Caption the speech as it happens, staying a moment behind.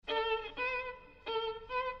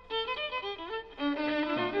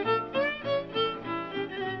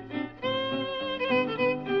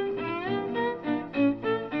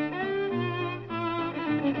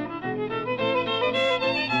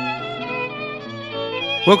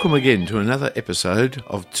Welcome again to another episode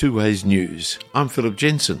of Two Ways News. I'm Philip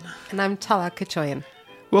Jensen. And I'm Tala Kachoyan.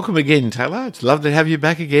 Welcome again, Taylor. It's lovely to have you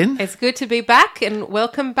back again. It's good to be back, and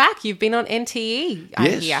welcome back. You've been on NTE, I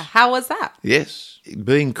hear. How was that? Yes.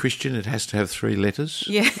 Being Christian, it has to have three letters.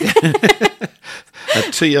 Yeah. A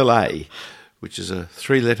TLA, which is a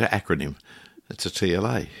three-letter acronym. It's a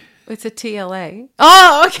TLA. It's a TLA.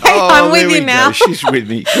 Oh, okay. I'm with you now. She's with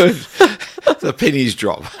me. Good. The pennies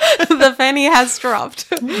drop. The penny has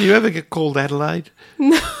dropped. You ever get called Adelaide?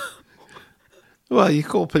 No. Well, you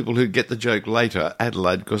call people who get the joke later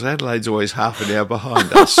Adelaide because Adelaide's always half an hour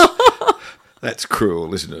behind us. That's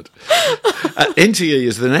cruel, isn't it? NTE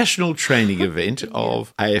is the national training event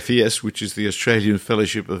of AFES, which is the Australian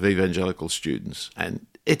Fellowship of Evangelical Students. And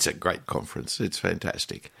it's a great conference. It's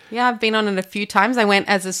fantastic. Yeah, I've been on it a few times. I went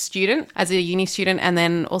as a student, as a uni student, and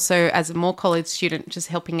then also as a Moore College student, just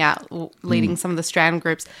helping out, leading some of the Strand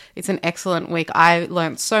groups. It's an excellent week. I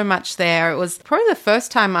learned so much there. It was probably the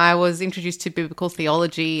first time I was introduced to biblical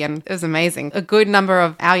theology, and it was amazing. A good number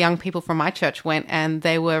of our young people from my church went, and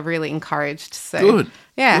they were really encouraged. So, Good.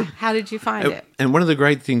 Yeah. Good. How did you find it? And one of the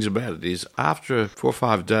great things about it is after 4 or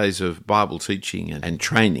 5 days of Bible teaching and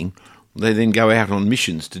training, they then go out on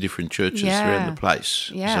missions to different churches around the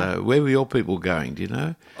place. Yeah. So where were your people going, do you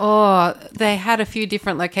know? Oh, they had a few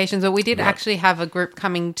different locations, but we did actually have a group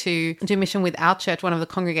coming to do mission with our church, one of the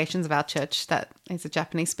congregations of our church that is a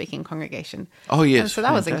Japanese-speaking congregation. Oh, yes. And so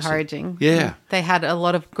that was encouraging. Yeah. They had a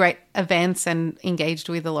lot of great events and engaged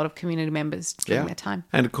with a lot of community members during their time.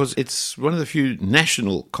 And of course, it's one of the few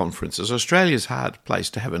national conferences. Australia's a hard place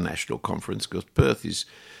to have a national conference because Perth is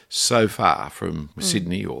so far from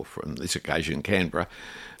Sydney or from this occasion Canberra.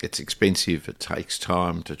 It's expensive. It takes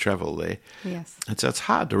time to travel there. Yes. And so it's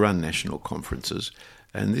hard to run national conferences.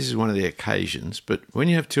 And this is one of the occasions. But when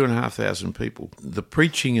you have 2,500 people, the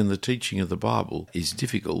preaching and the teaching of the Bible is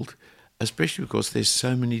difficult, especially because there's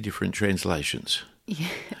so many different translations. Yeah.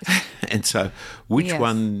 And so which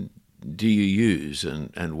one do you use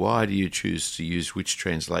and why do you choose to use which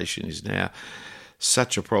translation is now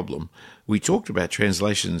such a problem. We talked about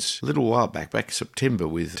translations a little while back September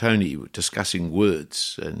with Tony discussing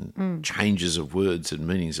words and changes of words and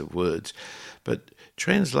meanings of words. But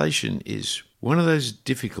translation is one of those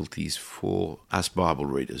difficulties for us Bible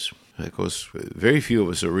readers. Of course, very few of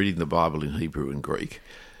us are reading the Bible in Hebrew and Greek.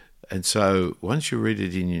 And so once you read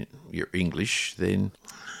it in your English, then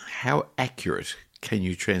how accurate can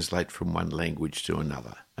you translate from one language to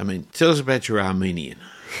another? I mean, tell us about your Armenian.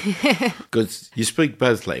 Because you speak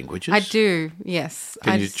both languages. I do, yes.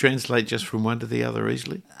 Can you translate just from one to the other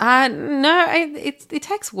easily? No, it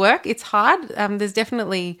takes work. It's hard. There's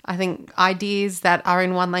definitely, I think, ideas that are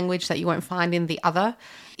in one language that you won't find in the other.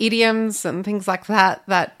 Idioms and things like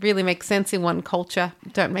that really make sense in one culture,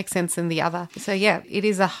 don't make sense in the other. So, yeah, it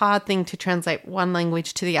is a hard thing to translate one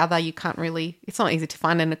language to the other. You can't really, it's not easy to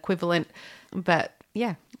find an equivalent, but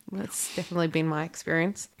yeah. That's definitely been my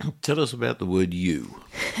experience. Tell us about the word you.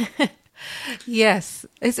 Yes.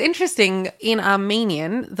 It's interesting. In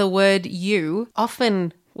Armenian, the word you,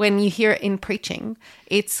 often when you hear it in preaching,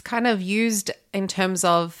 it's kind of used in terms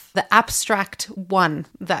of the abstract one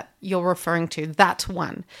that you're referring to, that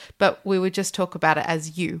one. But we would just talk about it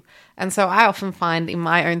as you. And so I often find in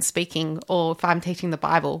my own speaking, or if I'm teaching the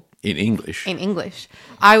Bible, In English,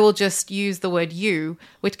 I will just use the word you,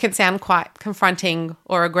 which can sound quite confronting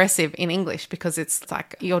or aggressive in English because it's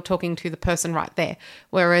like you're talking to the person right there.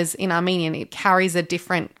 Whereas in Armenian, it carries a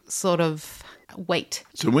different sort of weight.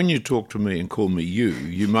 So when you talk to me and call me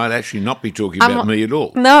you might actually not be talking about me at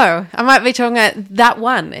all. No, I might be talking about that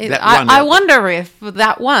one. I wonder if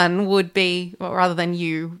that one would be, well, rather than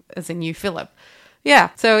you, as in you, Philip.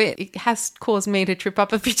 Yeah, so it has caused me to trip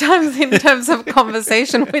up a few times in terms of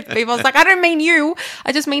conversation with people. It's like, I don't mean you,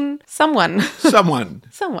 I just mean someone. Someone,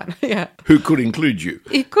 yeah. who could include you.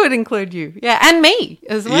 It could include you, yeah, and me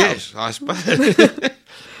as well. Yes, I suppose.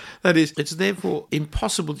 That is, it's therefore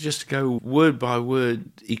impossible just to go word by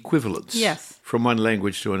word equivalence from one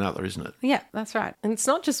language to another, isn't it? Yeah, that's right. And it's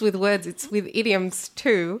not just with words, it's with idioms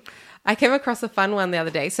too. I came across a fun one the other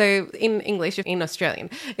day. So in English, in Australian,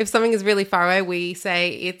 if something is really far away, we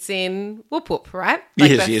say it's in whoop whoop, right?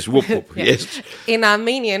 Yes, whoop whoop, yes. In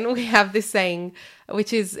Armenian, we have this saying,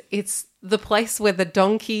 which is, it's the place where the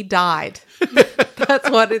donkey died. That's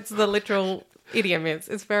what it's the literal idiom is.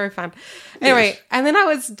 It's very fun. Anyway, and then I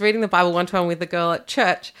was reading the Bible one time with a girl at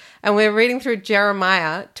church, and we were reading through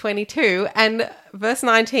Jeremiah 22, and verse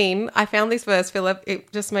 19, I found this verse, Philip. It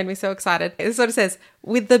just made me so excited. It sort of says,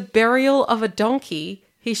 with the burial of a donkey,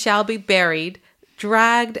 he shall be buried,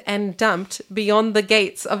 dragged and dumped beyond the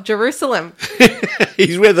gates of Jerusalem.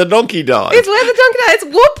 He's where the donkey died. It's where the donkey died. It's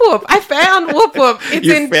whoop whoop. I found whoop whoop. It's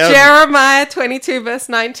in Jeremiah 22 verse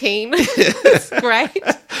 19. It's great.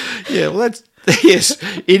 Yeah, well, yes,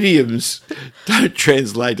 idioms don't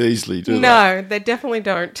translate easily, do they? No, they definitely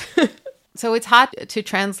don't. So it's hard to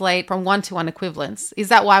translate from one-to-one equivalence. Is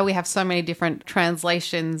that why we have so many different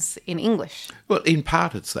translations in English? Well, in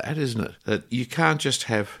part it's that, isn't it? That you can't just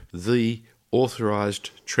have the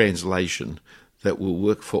authorised translation that will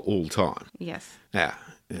work for all time. Yes. Now,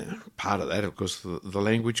 part of that, of course, the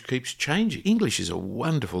language keeps changing. English is a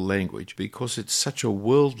wonderful language because it's such a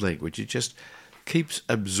world language. It just keeps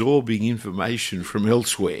absorbing information from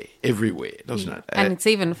elsewhere, everywhere, doesn't it? And it's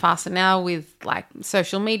even faster now with like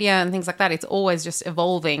social media and things like that. It's always just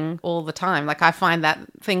evolving all the time. Like I find that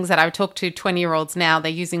things that I talk to 20-year-olds now,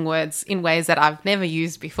 they're using words in ways that I've never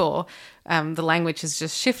used before. The language has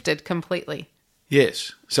just shifted completely.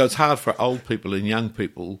 Yes. So it's hard for old people and young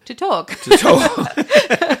people to talk. We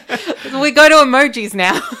go to emojis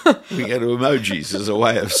now. We go to emojis as a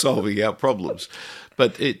way of solving our problems.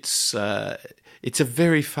 But it's a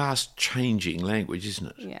very fast changing language, isn't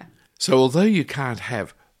it? Yeah. So although you can't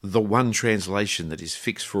have the one translation that is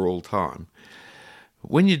fixed for all time,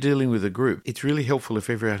 when you're dealing with a group, it's really helpful if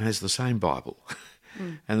everyone has the same Bible.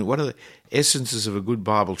 And one of the essences of a good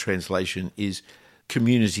Bible translation is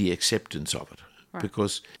community acceptance of it. Right.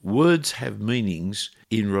 Because words have meanings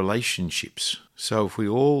in relationships. So if we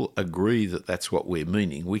all agree that that's what we're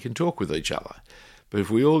meaning, we can talk with each other. But if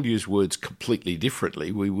we all use words completely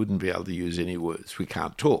differently, we wouldn't be able to use any words. We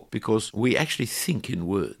can't talk because we actually think in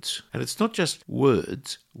words. And it's not just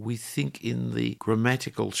words, we think in the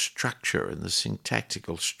grammatical structure and the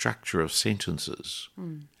syntactical structure of sentences.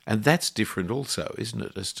 And that's different also, isn't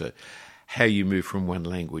it, as to how you move from one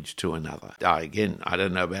language to another. Again, I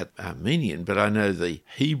don't know about Armenian, but I know the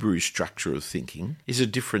Hebrew structure of thinking is a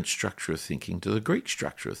different structure of thinking to the Greek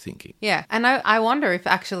structure of thinking. Yeah, and I wonder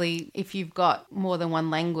if you've got more than one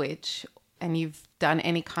language and you've done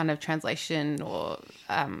any kind of translation or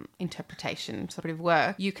interpretation sort of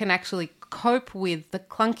work, you can actually cope with the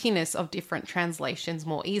clunkiness of different translations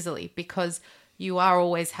more easily because you are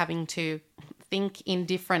always having to think in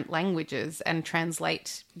different languages and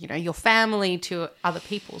translate, your family to other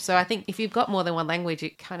people. So I think if you've got more than one language,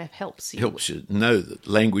 it kind of helps you. Helps you know that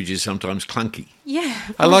language is sometimes clunky.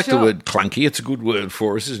 Yeah, I like the word clunky. It's a good word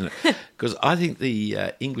for us, isn't it? Because I think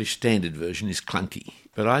the English Standard Version is clunky.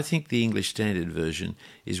 But I think the English Standard Version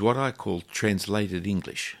is what I call translated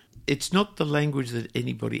English. It's not the language that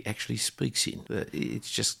anybody actually speaks in.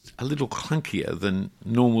 It's just a little clunkier than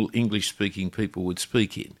normal English-speaking people would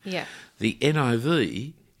speak in. Yeah. The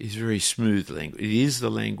NIV is very smooth language. It is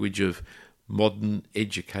the language of modern,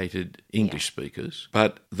 educated English speakers.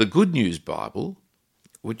 But the Good News Bible,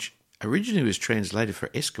 which originally was translated for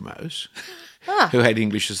Eskimos, who had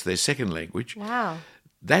English as their second language. Wow.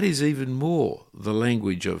 That is even more the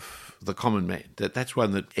language of the common man. That's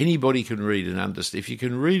one that anybody can read and understand. If you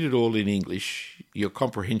can read it all in English, your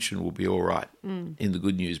comprehension will be all right in the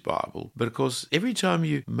Good News Bible. But of course, every time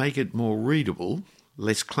you make it more readable,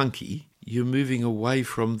 less clunky, you're moving away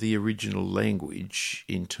from the original language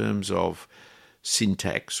in terms of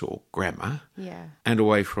syntax or grammar, and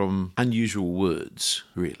away from unusual words,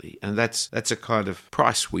 really. And that's a kind of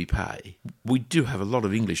price we pay. We do have a lot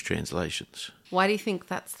of English translations. Why do you think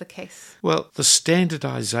that's the case? Well, the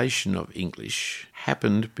standardisation of English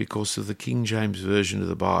happened because of the King James Version of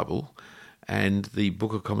the Bible and the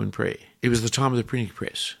Book of Common Prayer. It was the time of the printing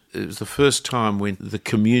press. It was the first time when the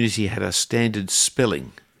community had a standard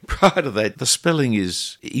spelling. Prior to that, the spelling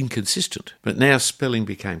is inconsistent. But now spelling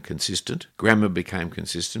became consistent, grammar became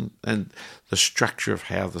consistent, and the structure of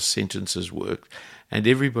how the sentences worked. And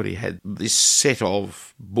everybody had this set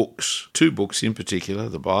of books, 2 books in particular,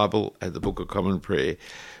 the Bible and the Book of Common Prayer,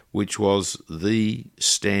 which was the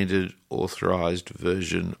standard authorised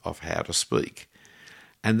version of how to speak.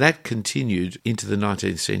 And that continued into the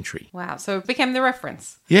 19th century. Wow. So it became the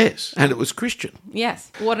reference. Yes. And it was Christian.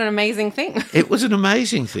 Yes. What an amazing thing. It was an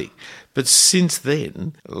amazing thing. But since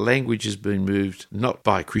then, language has been moved not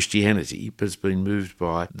by Christianity, but it's been moved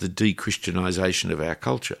by the de-Christianisation of our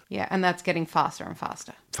culture. Yeah. And that's getting faster and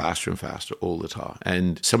faster. Faster and faster all the time.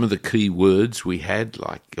 And some of the key words we had,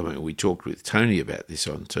 we talked with Tony about this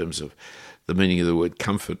in terms of the meaning of the word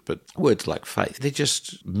comfort, but words like faith, they're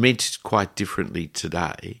just meant quite differently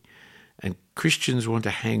today. And Christians want to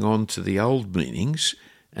hang on to the old meanings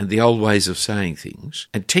and the old ways of saying things.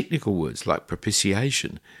 And technical words like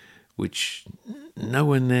propitiation, which no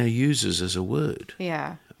one now uses as a word.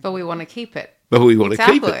 Yeah, but we want to keep it. But we want to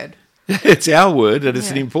keep it. It's our word. It's our word and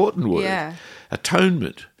it's an important word. Yeah.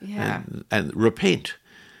 atonement Yeah. and repent.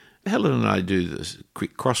 Helen and I do this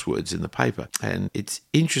quick crosswords in the paper, and it's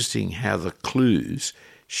interesting how the clues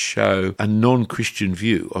show a non-Christian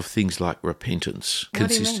view of things like repentance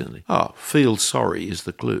consistently. Oh, feel sorry is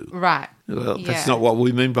the clue. Right. Well, that's not what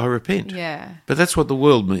we mean by repent. Yeah. But that's what the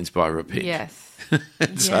world means by repent. Yes.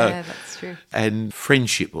 So, yeah, that's true. and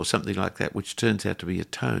friendship or something like that, which turns out to be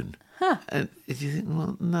atone. Huh. And you think,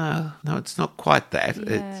 well, no, it's not quite that.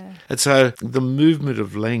 Yeah. And so the movement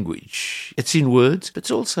of language, it's in words, but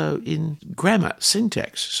it's also in grammar,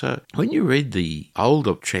 syntax. So when you read the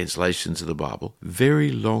older translations of the Bible,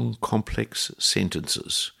 very long, complex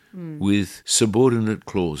sentences with subordinate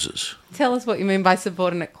clauses. Tell us what you mean by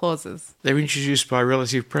subordinate clauses. They're introduced by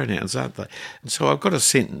relative pronouns, aren't they? And so I've got a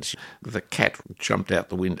sentence, the cat jumped out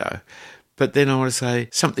the window. But then I want to say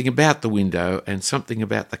something about the window and something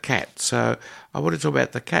about the cat. So I want to talk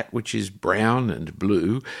about the cat, which is brown and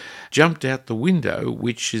blue, jumped out the window,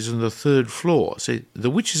 which is on the third floor. See, the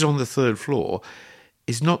which is on the third floor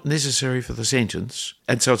is not necessary for the sentence,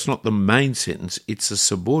 and so it's not the main sentence, it's a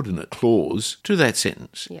subordinate clause to that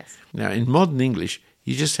sentence. Yes. Now, in modern English,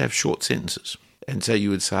 you just have short sentences. And so you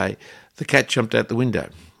would say, the cat jumped out the window.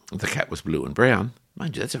 The cat was blue and brown.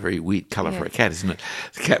 Mind you, that's a very weird colour for a cat, isn't it?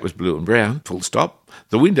 The cat was blue and brown, full stop.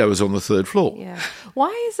 The window was on the third floor. Yeah.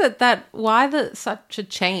 Why such a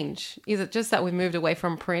change? Is it just that we moved away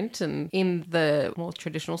from print and in the more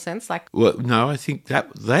traditional sense? Well, no, I think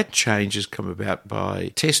that change has come about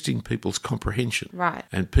by testing people's comprehension. Right.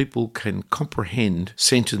 And people can comprehend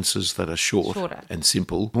sentences that are shorter and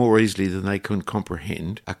simple more easily than they can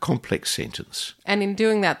comprehend a complex sentence. And in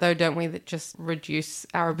doing that, though, don't we just reduce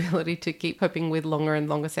our ability to keep coping with longer and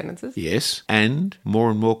longer sentences? Yes, and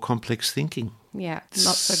more complex thinking. Yeah,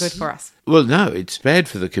 not so good for us. Well, no, it's bad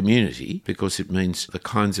for the community because it means the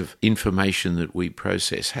kinds of information that we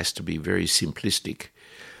process has to be very simplistic.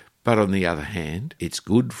 But on the other hand, it's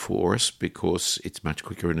good for us because it's much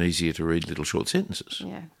quicker and easier to read little short sentences.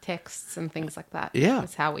 Yeah, texts and things like that. Yeah.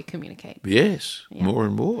 That's how we communicate. Yes, more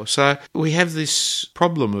and more. So we have this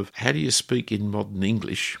problem of how do you speak in modern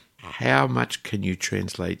English? How much can you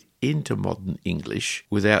translate into modern English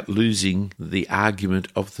without losing the argument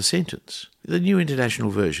of the sentence? The New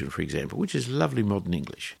International Version, for example, which is lovely modern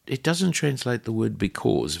English, it doesn't translate the word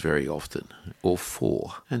because very often, or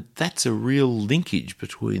for. And that's a real linkage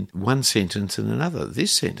between one sentence and another.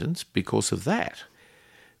 This sentence, because of that.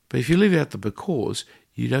 But if you leave out the because,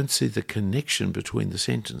 you don't see the connection between the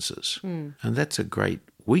sentences. And that's a great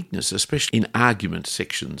weakness, especially in argument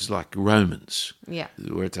sections like Romans,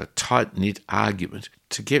 where it's a tight-knit argument.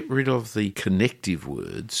 To get rid of the connective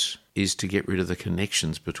words is to get rid of the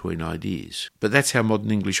connections between ideas. But that's how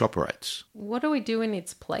modern English operates. What do we do in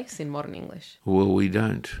its place in modern English? Well, we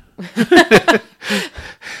don't.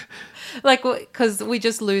 Because we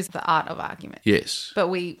just lose the art of argument. Yes. But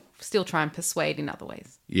we still try and persuade in other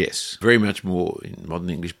ways. Yes. Very much more in modern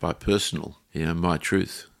English by personal, my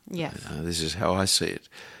truth. Yes. This is how I see it.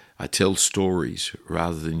 I tell stories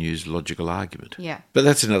rather than use logical argument. Yeah. But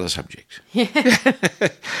that's another subject.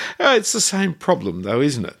 It's the same problem, though,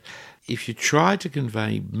 isn't it? If you try to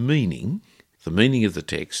convey meaning, the meaning of the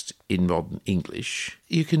text in modern English,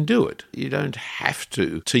 you can do it. You don't have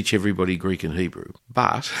to teach everybody Greek and Hebrew,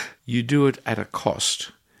 but you do it at a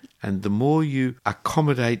cost. And the more you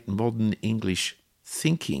accommodate modern English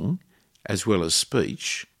thinking as well as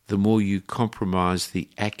speech, the more you compromise the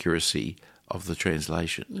accuracy of the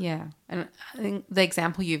translation. Yeah. And I think the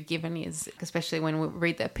example you've given is, especially when we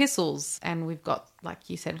read the epistles and we've got, like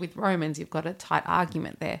you said, with Romans, you've got a tight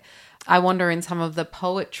argument there. I wonder in some of the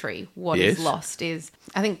poetry, what is lost is,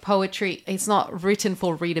 I think poetry, it's not written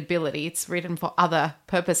for readability, it's written for other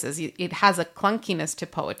purposes. It has a clunkiness to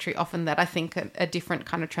poetry often that I think a different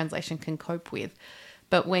kind of translation can cope with.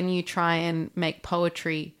 But when you try and make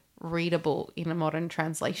poetry readable in a modern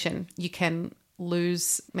translation, you can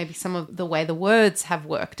lose maybe some of the way the words have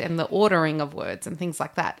worked and the ordering of words and things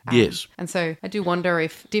like that. Yes. And so I do wonder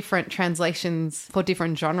if different translations for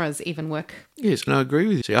different genres even work. Yes, and I agree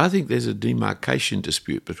with you. See, I think there's a demarcation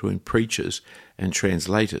dispute between preachers and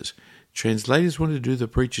translators. Translators want to do the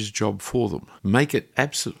preacher's job for them. Make it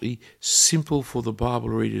absolutely simple for the Bible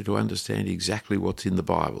reader to understand exactly what's in the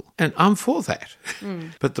Bible. And I'm for that.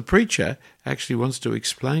 But the preacher actually wants to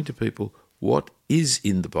explain to people what is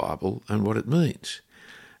in the Bible and what it means.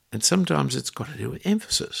 And sometimes it's got to do with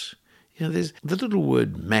emphasis. There's the little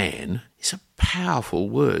word man is a powerful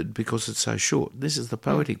word because it's so short. This is the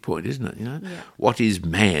poetic point, isn't it? Yeah. What is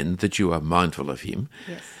man that you are mindful of him?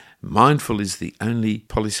 Yes. Mindful is the only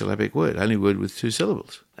polysyllabic word, only word with 2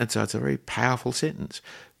 syllables. And so it's a very powerful sentence.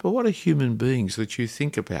 But what are human beings that you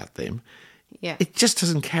think about them Yeah. It just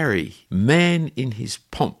doesn't carry. Man in his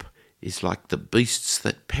pomp is like the beasts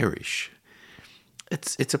that perish.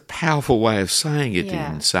 It's a powerful way of saying it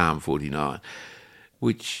Yeah. in Psalm 49,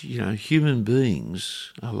 which, human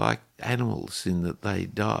beings are like animals in that they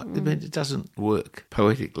die. I mean, it doesn't work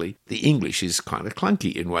poetically. The English is kind of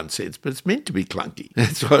clunky in one sense, but it's meant to be clunky.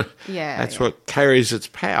 That's what carries its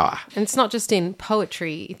power. And it's not just in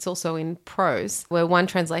poetry, it's also in prose, where one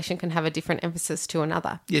translation can have a different emphasis to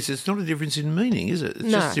another. Yes, it's not a difference in meaning, is it? It's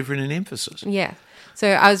just different in emphasis. Yeah. So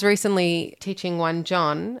I was recently teaching 1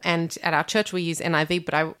 John, and at our church we use NIV,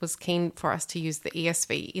 but I was keen for us to use the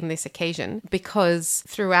ESV in this occasion because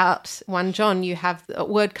throughout 1 John you have a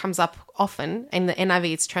word comes up often. In the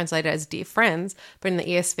NIV it's translated as dear friends, but in the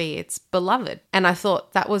ESV it's beloved. And I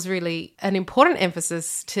thought that was really an important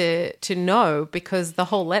emphasis to know, because the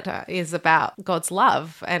whole letter is about God's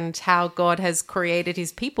love and how God has created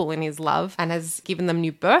his people in his love and has given them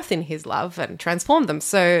new birth in his love and transformed them.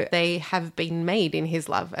 So they have been made in his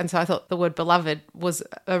love. And so I thought the word beloved was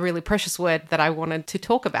a really precious word that I wanted to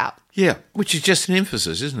talk about. Yeah, which is just an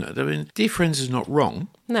emphasis, isn't it? I mean, dear friends is not wrong.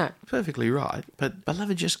 No. Perfectly right. But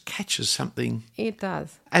beloved just catches something. It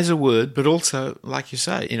does. As a word, but also, like you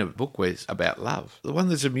say, in a book where it's about love. The one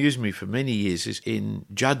that's amused me for many years is in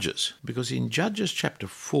Judges, because in Judges chapter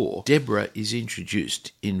 4, Deborah is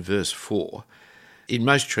introduced in verse 4. In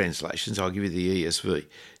most translations, I'll give you the ESV.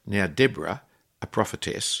 Now, Deborah, a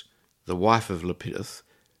prophetess, the wife of Lapideth,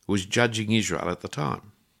 was judging Israel at the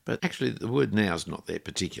time. But actually, the word now is not there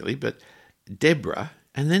particularly, but Deborah,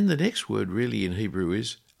 and then the next word really in Hebrew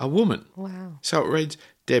is a woman. Wow. So it reads,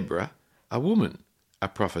 Deborah, a woman, a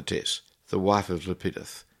prophetess, the wife of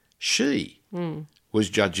Lapideth. She was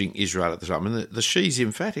judging Israel at the time. And the she's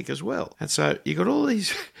emphatic as well. And so you've got all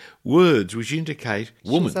these words which indicate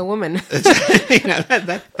woman. She's a woman.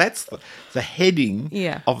 That's the heading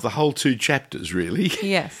of the whole 2 chapters, really.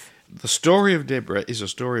 Yes. The story of Deborah is a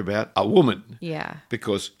story about a woman. Yeah.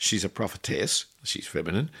 Because she's a prophetess, she's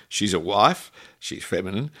feminine. She's a wife, she's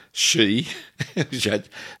feminine. She.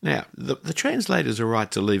 Now, the translators are right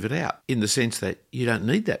to leave it out in the sense that you don't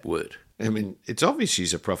need that word. I mean, it's obvious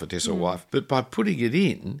she's a prophetess or wife, but by putting it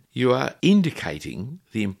in, you are indicating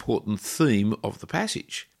the important theme of the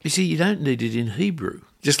passage. You see, you don't need it in Hebrew.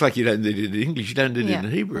 Just like you don't need it in English, you don't need it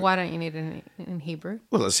in Hebrew. Why don't you need it in Hebrew?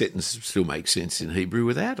 Well, a sentence still makes sense in Hebrew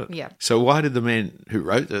without it. Yeah. So why did the man who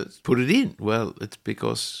wrote it put it in? Well, it's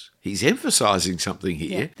because he's emphasising something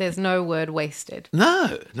here. Yeah. There's no word wasted.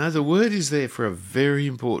 No, the word is there for a very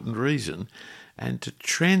important reason. And to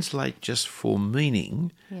translate just for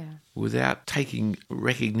meaning without taking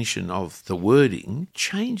recognition of the wording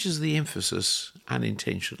changes the emphasis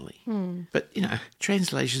unintentionally. But,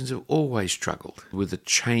 translations have always struggled with the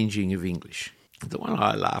changing of English. The one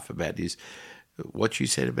I laugh about is what you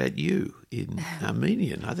said about you in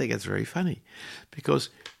Armenian. I think that's very funny because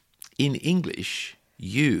in English,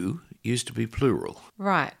 you used to be plural.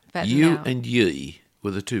 Right. But you now... and ye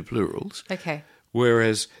were the 2 plurals. Okay.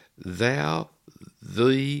 Whereas thou,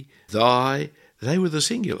 thee, thy, they were the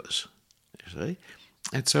singulars, you see.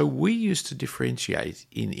 And so we used to differentiate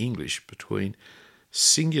in English between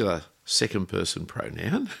singular second-person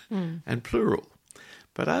pronoun and plural.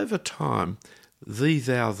 But over time, thee,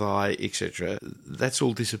 thou, thy, etc., that's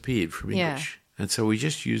all disappeared from English. And so we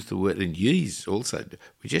just use the word, and ye's also,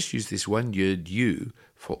 we just use this one word, you,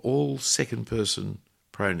 for all second-person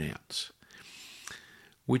pronouns,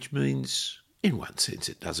 which means... in one sense,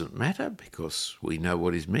 it doesn't matter because we know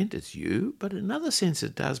what is meant as you, but in another sense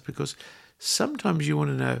it does because sometimes you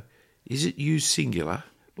want to know, is it you singular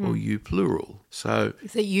or you plural? So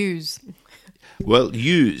is it use? Well,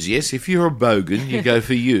 use, yes. If you're a bogan, you go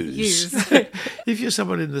for use. Use. If you're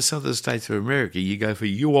someone in the southern states of America, you go for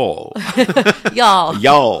you all. Y'all.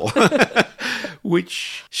 Y'all.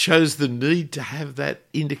 Which shows the need to have that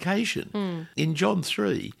indication. In John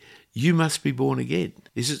 3, you must be born again.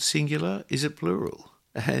 Is it singular? Is it plural?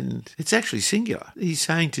 And it's actually singular. He's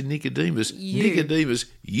saying to Nicodemus, Nicodemus,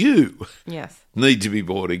 you need to be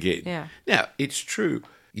born again. Yeah. Now, it's true,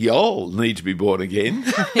 y'all need to be born again.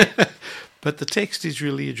 But the text is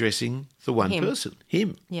really addressing the one person,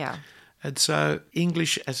 him. Yeah. And so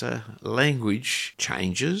English as a language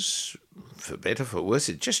changes, for better, for worse.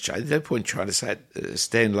 It just changes. No point trying to say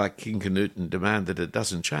stand like King Canute and demand that it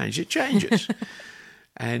doesn't change. It changes.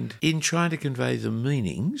 And in trying to convey the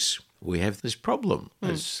meanings, we have this problem.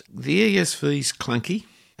 As the ESV is clunky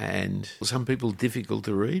and some people difficult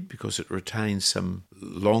to read because it retains some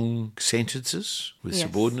long sentences with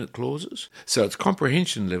subordinate clauses. So its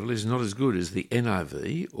comprehension level is not as good as the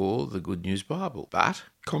NIV or the Good News Bible. But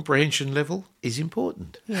comprehension level is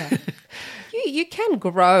important. Yeah. You can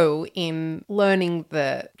grow in learning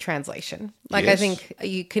the translation. Like, Yes. I think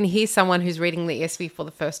you can hear someone who's reading the ESV for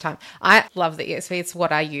the first time. I love the ESV. It's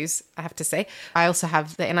what I use, I have to say. I also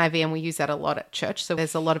have the NIV, and we use that a lot at church. So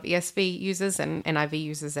there's a lot of ESV users and NIV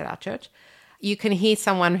users at our church. You can hear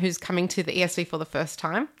someone who's coming to the ESV for the first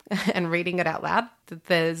time and reading it out loud.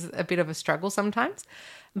 There's a bit of a struggle sometimes.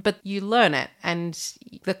 But you learn it, and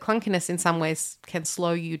the clunkiness in some ways can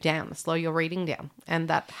slow you down, slow your reading down, and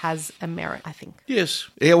that has a merit, I think. Yes.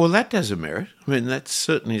 Yeah, well, that does a merit. I mean, that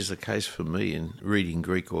certainly is the case for me in reading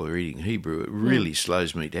Greek or reading Hebrew. It really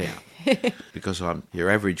slows me down because I'm your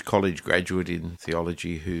average college graduate in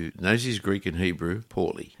theology who knows his Greek and Hebrew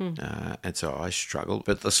poorly. And so I struggle.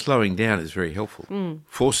 But the slowing down is very helpful.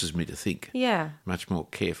 Forces me to think much more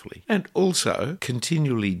carefully. And also,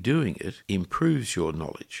 continually doing it improves your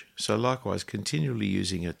knowledge. So likewise, continually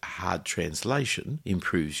using a hard translation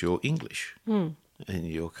improves your English and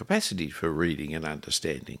your capacity for reading and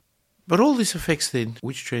understanding. But all this affects then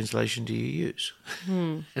which translation do you use,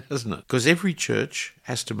 doesn't it? Because every church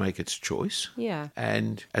has to make its choice. Yeah.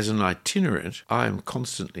 And as an itinerant, I am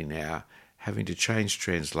constantly now having to change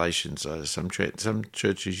translations. Some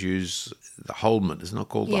churches use the Holman. It's not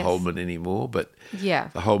called the Holman anymore, but the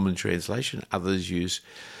Holman translation. Others use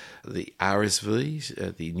the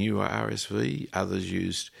RSV, the newer RSV. Others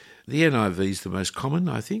use the NIV is the most common,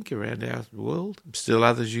 I think, around our world. Still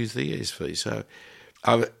others use the ESV. So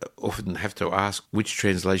I often have to ask, which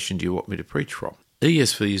translation do you want me to preach from?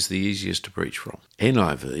 ESV is the easiest to preach from.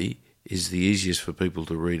 NIV is the easiest for people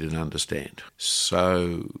to read and understand.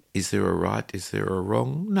 So is there a right? Is there a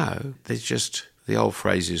wrong? No. There's just, the old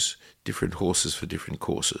phrase is different horses for different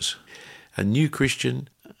courses. A new Christian,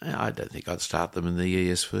 I don't think I'd start them in the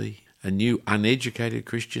ESV. A new uneducated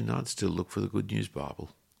Christian, I'd still look for the Good News Bible.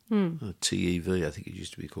 TEV, I think it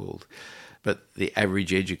used to be called. But the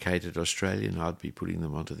average educated Australian, I'd be putting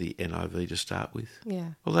them onto the NIV to start with.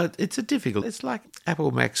 Yeah. Although it's like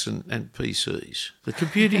Apple Macs and PCs. The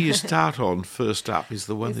computer you start on first up is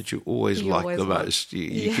the one that you always like the most.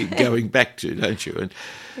 You keep going back to, don't you?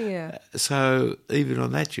 And so even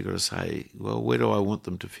on that, you've got to say, well, where do I want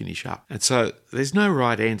them to finish up? And so there's no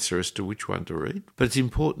right answer as to which one to read, but it's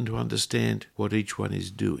important to understand what each one is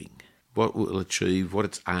doing, what it will achieve, what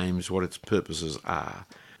its aims, what its purposes are.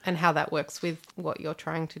 And how that works with what you're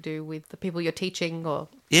trying to do with the people you're teaching or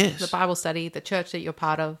the Bible study, the church that you're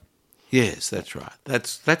part of. Yes, that's right.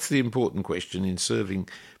 That's the important question in serving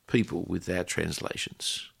people with our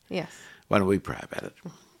translations. Yes. Why don't we pray about it?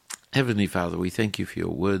 Heavenly Father, we thank you for your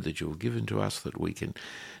word that you've given to us, that we can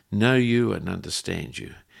know you and understand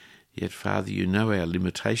you. Yet, Father, you know our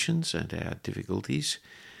limitations and our difficulties,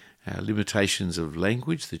 our limitations of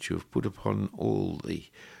language that you have put upon all the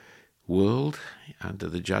world under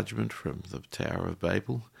the judgment from the Tower of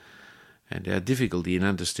Babel, and our difficulty in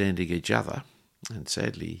understanding each other, and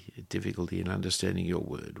sadly difficulty in understanding your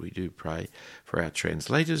word. We do pray for our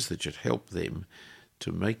translators that you'd help them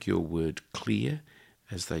to make your word clear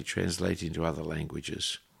as they translate into other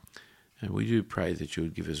languages. And we do pray that you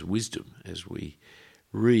would give us wisdom as we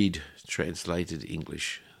read translated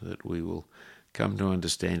English, that we will come to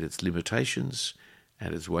understand its limitations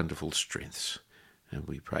and its wonderful strengths. And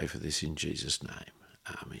we pray for this in Jesus' name.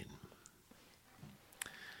 Amen.